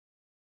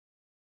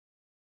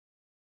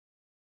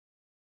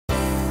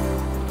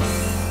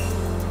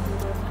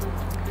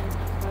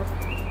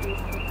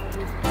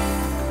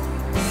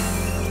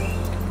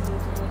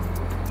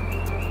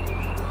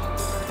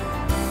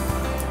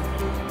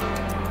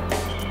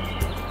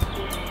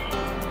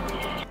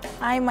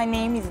Hi, my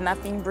name is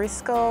Nothing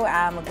Briscoe.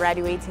 I'm a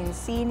graduating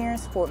senior,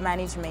 sport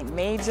management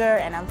major,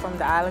 and I'm from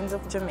the islands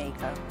of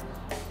Jamaica.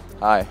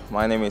 Hi,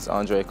 my name is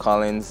Andre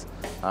Collins.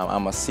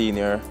 I'm a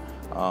senior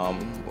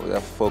with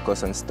a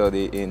focus and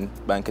study in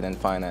banking and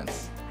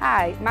finance.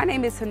 Hi, my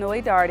name is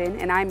Hanoi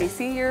Darden, and I'm a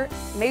senior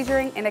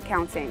majoring in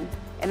accounting,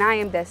 and I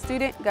am the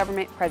student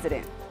government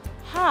president.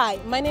 Hi,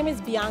 my name is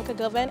Bianca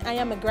Govan. I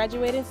am a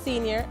graduating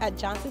senior at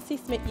Johnson C.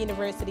 Smith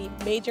University,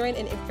 majoring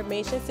in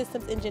information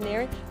systems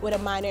engineering with a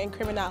minor in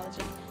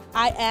criminology.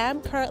 I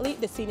am currently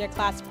the senior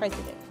class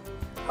president.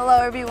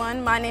 Hello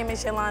everyone, my name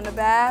is Yolanda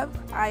Babb.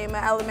 I am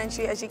an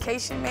elementary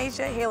education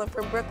major hailing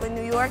from Brooklyn,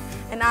 New York,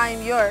 and I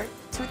am your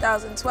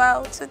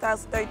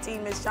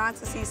 2012-2013 Miss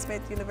Johnson C.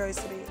 Smith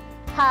University.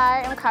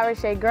 Hi, I'm Kyra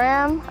Shea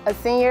Graham, a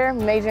senior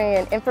majoring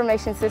in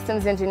Information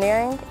Systems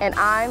Engineering, and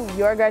I'm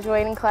your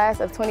graduating class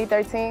of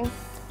 2013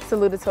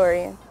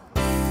 salutatorian.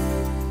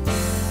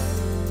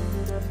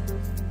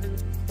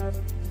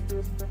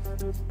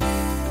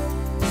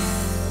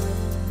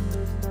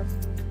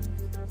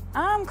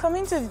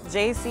 Coming to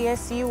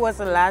JCSU was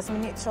a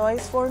last-minute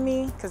choice for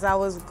me because I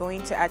was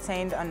going to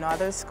attend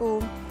another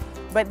school.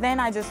 But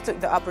then I just took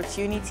the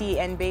opportunity,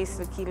 and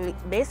basically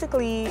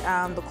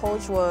the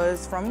coach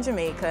was from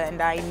Jamaica and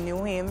I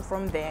knew him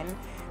from then.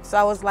 So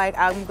I was like,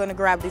 I'm gonna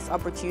grab this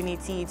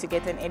opportunity to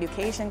get an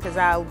education because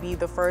I'll be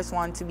the first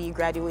one to be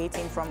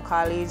graduating from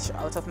college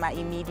out of my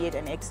immediate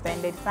and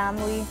extended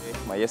family.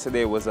 My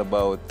yesterday was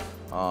about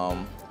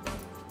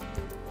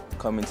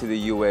coming to the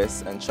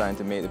US and trying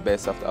to make the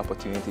best of the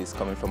opportunities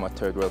coming from a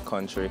third world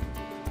country.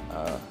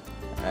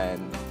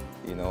 And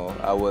you know,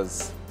 I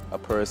was a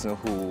person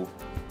who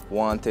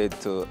wanted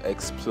to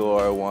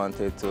explore,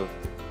 wanted to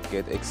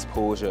get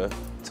exposure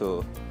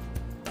to,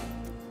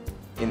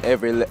 at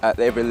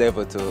every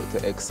level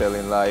to excel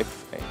in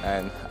life.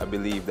 And I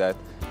believe that,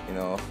 you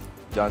know,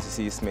 Johnson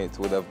C. Smith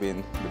would have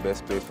been the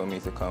best place for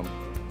me to come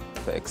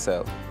to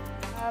excel.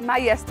 My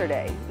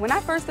yesterday, when I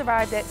first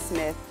arrived at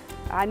Smith,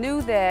 I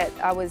knew that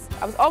I was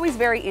always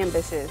very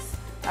ambitious,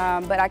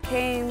 but I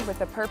came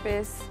with a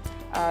purpose.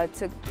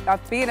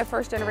 Being a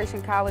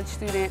first-generation college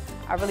student,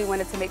 I really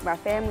wanted to make my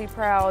family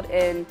proud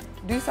and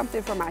do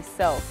something for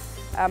myself.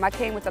 I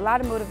came with a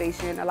lot of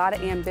motivation, a lot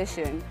of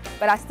ambition,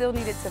 but I still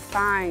needed to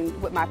find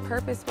what my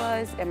purpose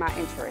was and my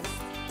interest.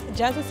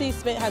 Johnson C.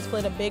 Smith has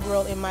played a big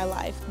role in my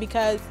life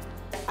because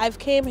I've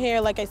came here,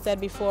 like I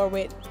said before,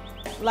 with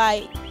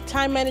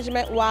time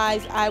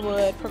management-wise, I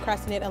would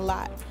procrastinate a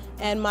lot.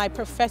 And my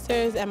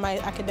professors and my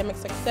academic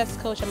success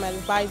coach and my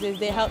advisors,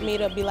 they helped me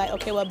to be like,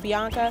 okay, well,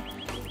 Bianca,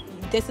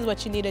 this is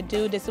what you need to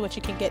do, this is what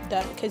you can get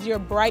done. Because you're a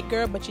bright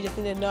girl, but you just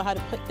need to know how to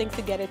put things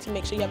together to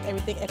make sure you have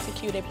everything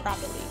executed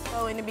properly.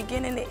 So in the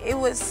beginning, it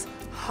was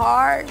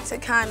hard to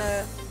kind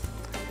of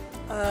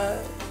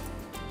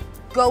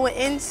go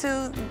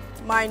into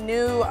my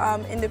new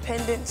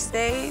independent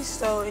stage.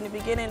 So in the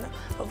beginning,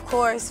 of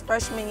course,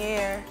 freshman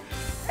year,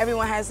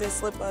 everyone has their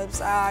slip-ups.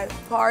 I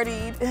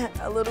partied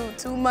a little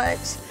too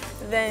much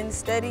than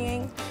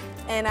studying,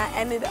 and I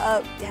ended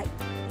up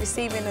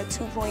receiving a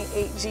 2.8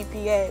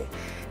 GPA.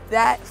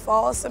 That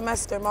fall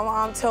semester, my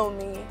mom told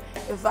me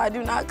if I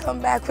do not come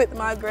back with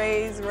my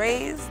grades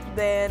raised,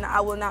 then I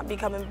will not be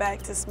coming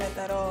back to Smith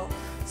at all.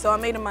 So I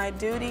made it my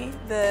duty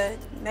the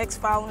next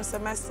following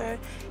semester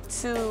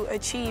to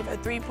achieve a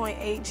 3.8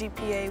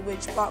 GPA,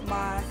 which brought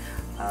my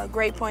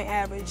grade point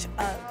average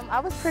up. I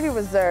was pretty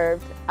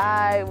reserved.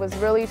 I was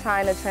really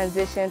trying to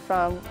transition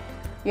from,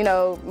 you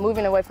know,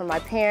 moving away from my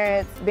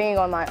parents, being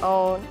on my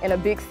own in a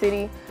big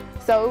city.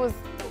 So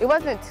it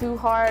wasn't too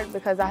hard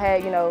because I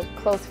had, you know,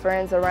 close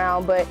friends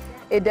around, but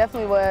it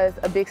definitely was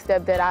a big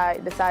step that I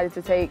decided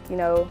to take, you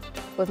know,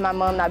 with my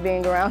mom not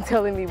being around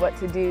telling me what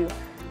to do.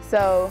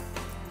 So,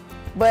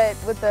 but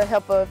with the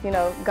help of, you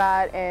know,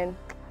 God and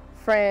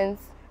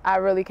friends, I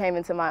really came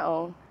into my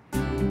own.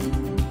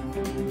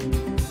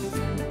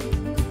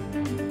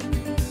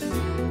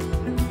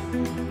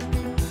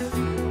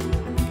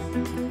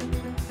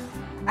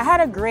 I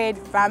had a great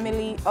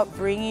family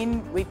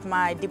upbringing with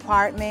my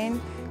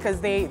department because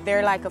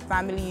they're like a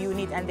family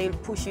unit and they'll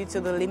push you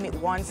to the limit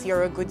once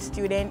you're a good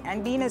student.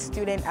 And being a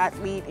student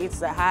athlete,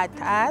 it's a hard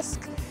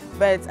task,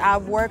 but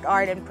I've worked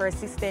hard and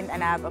persistent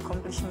and I've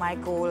accomplished my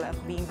goal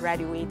of being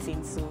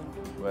graduating soon.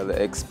 Well,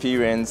 the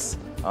experience,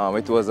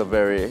 it was a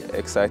very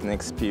exciting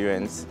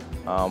experience.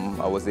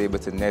 I was able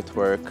to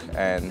network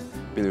and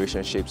build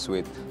relationships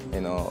with,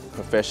 you know,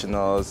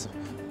 professionals,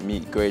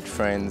 meet great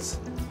friends,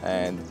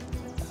 and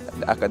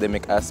the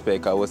academic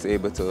aspect, I was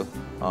able to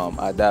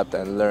adapt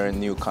and learn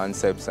new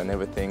concepts and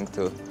everything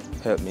to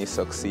help me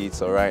succeed.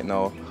 So right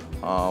now,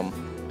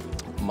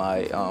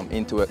 my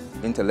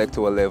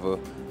intellectual level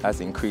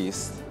has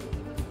increased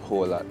a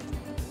whole lot.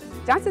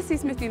 Johnson C.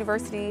 Smith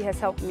University has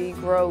helped me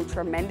grow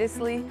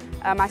tremendously.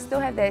 I still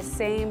have that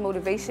same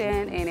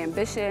motivation and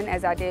ambition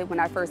as I did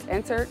when I first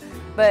entered,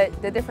 but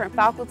the different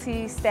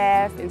faculty,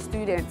 staff, and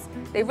students,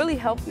 they really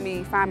helped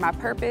me find my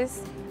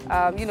purpose.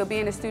 You know,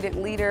 being a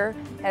student leader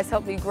has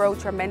helped me grow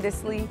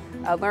tremendously,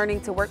 learning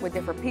to work with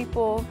different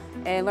people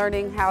and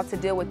learning how to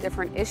deal with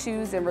different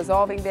issues and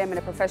resolving them in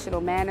a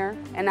professional manner.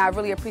 And I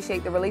really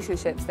appreciate the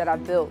relationships that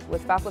I've built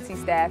with faculty,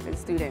 staff, and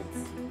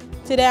students.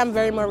 Today I'm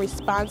very more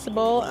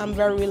responsible, I'm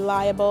very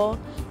reliable,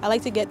 I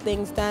like to get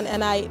things done,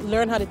 and I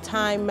learn how to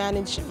time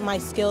manage my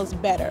skills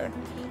better.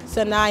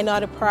 So now I know how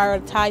to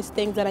prioritize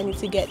things that I need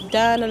to get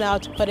done and how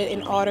to put it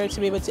in order to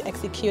be able to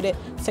execute it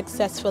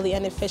successfully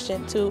and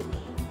efficient to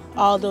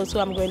all those who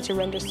I'm going to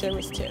render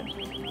service to.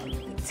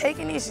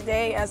 Taking each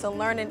day as a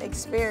learning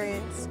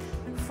experience,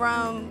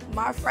 from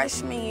my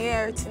freshman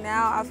year to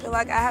now, I feel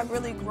like I have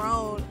really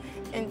grown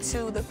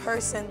into the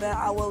person that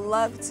I would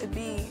love to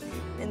be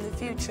in the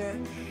future.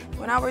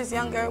 When I was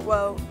younger,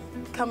 well,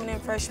 coming in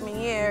freshman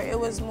year, it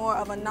was more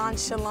of a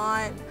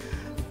nonchalant,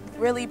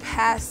 really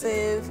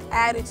passive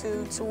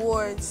attitude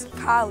towards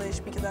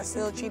college because I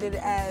still treated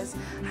it as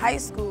high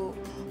school.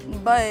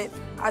 But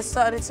I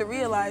started to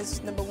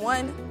realize, number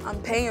one,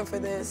 I'm paying for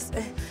this,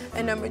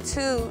 and number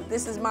two,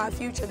 this is my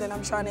future that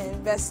I'm trying to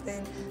invest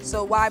in,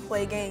 so why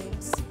play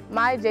games?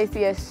 My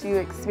JCSU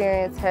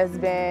experience has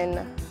been,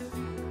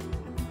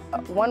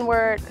 one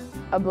word,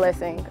 a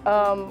blessing.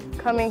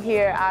 Coming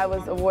here, I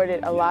was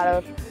awarded a lot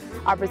of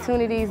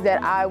opportunities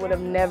that I would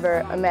have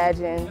never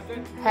imagined.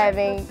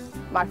 Having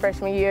my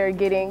freshman year,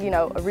 getting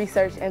a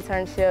research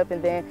internship,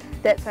 and then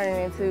that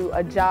turning into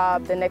a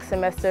job the next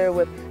semester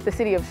with the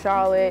city of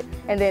Charlotte,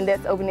 and then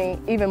that's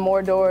opening even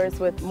more doors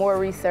with more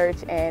research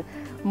and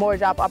more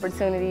job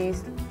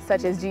opportunities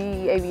such as GE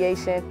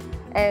Aviation,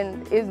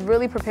 and it's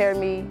really prepared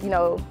me,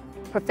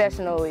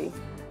 professionally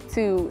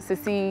to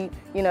succeed,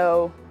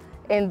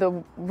 in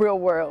the real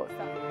world.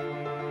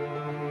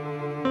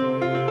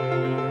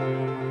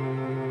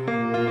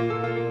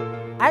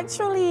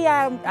 Actually,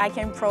 I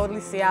can proudly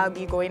say I'll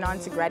be going on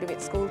to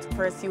graduate school to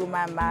pursue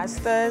my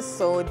master's,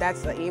 so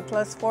that's an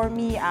A+ for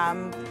me.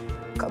 I'm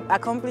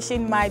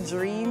accomplishing my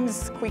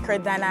dreams quicker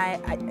than I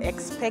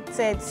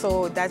expected,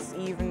 so that's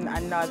even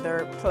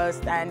another plus,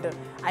 and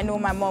I know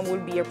my mom will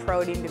be a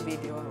proud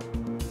individual.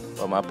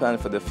 Well, my plan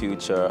for the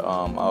future,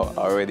 I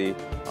already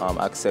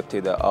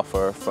accepted an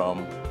offer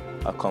from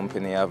a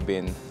company I've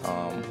been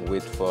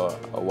with for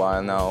a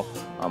while now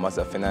as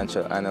a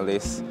financial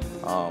analyst.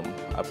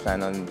 I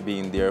plan on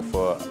being there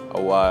for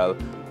a while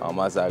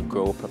as I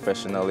grow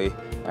professionally,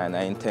 and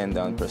I intend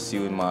on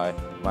pursuing my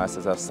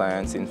Master's of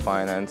Science in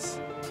Finance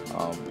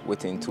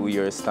within 2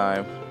 years'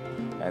 time,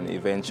 and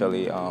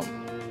eventually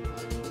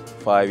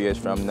 5 years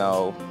from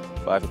now,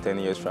 5 to 10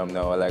 years from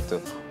now, I'd like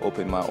to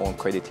open my own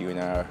credit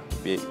union or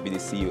be the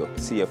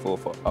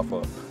CFO of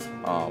a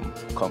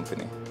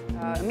company.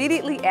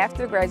 Immediately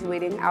after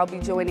graduating, I'll be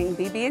joining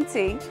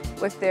BB&T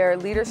with their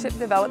Leadership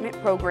Development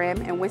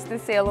Program in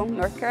Winston-Salem,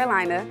 North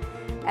Carolina,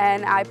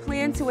 and I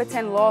plan to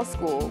attend law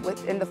school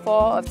in the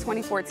fall of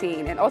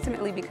 2014 and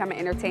ultimately become an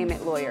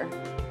entertainment lawyer.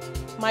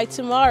 My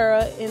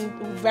tomorrow, in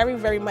very,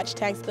 very much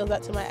thanks goes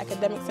out to my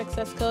academic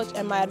success coach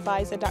and my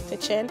advisor, Dr.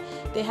 Chen.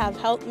 They have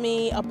helped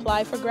me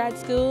apply for grad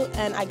school,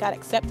 and I got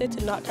accepted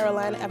to North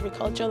Carolina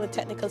Agricultural and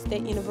Technical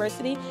State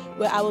University,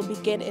 where I will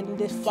begin in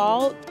this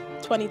fall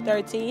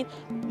 2013,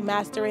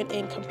 mastering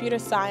in computer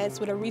science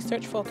with a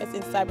research focus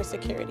in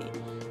cybersecurity.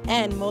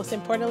 And most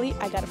importantly,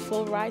 I got a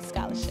full ride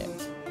scholarship.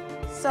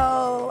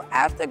 So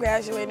after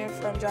graduating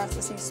from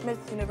Johnson C. Smith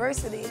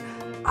University,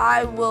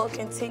 I will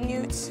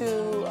continue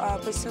to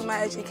pursue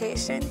my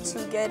education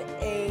to get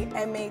a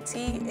MAT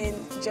in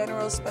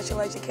General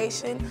Special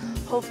Education,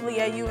 hopefully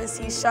at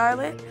UNC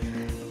Charlotte.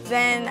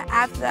 Then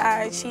after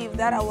I achieve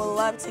that, I would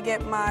love to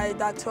get my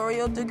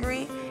doctoral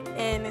degree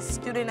in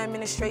student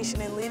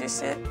administration and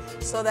leadership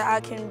so that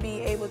I can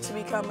be able to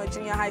become a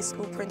junior high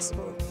school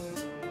principal.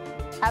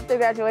 After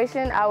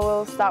graduation, I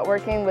will start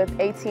working with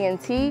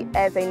AT&T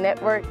as a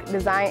network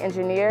design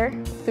engineer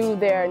through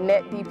their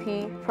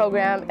NetDP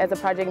program as a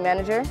project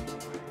manager.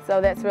 So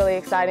that's really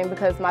exciting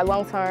because my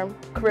long-term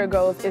career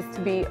goals is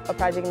to be a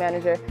project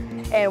manager.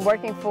 And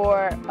working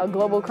for a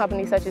global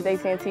company such as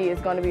AT&T is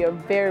going to be a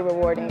very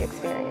rewarding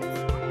experience.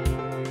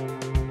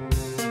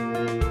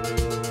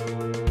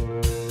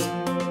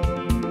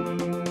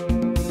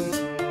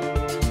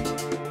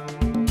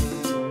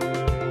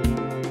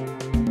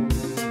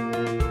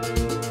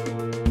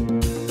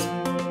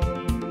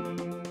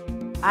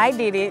 I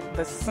did it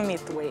the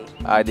Smith way.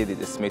 I did it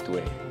the Smith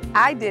way.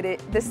 I did it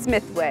the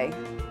Smith way.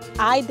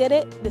 I did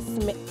it the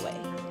Smith way.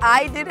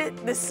 I did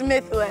it the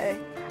Smith way.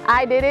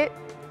 I did it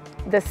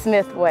the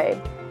Smith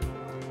way.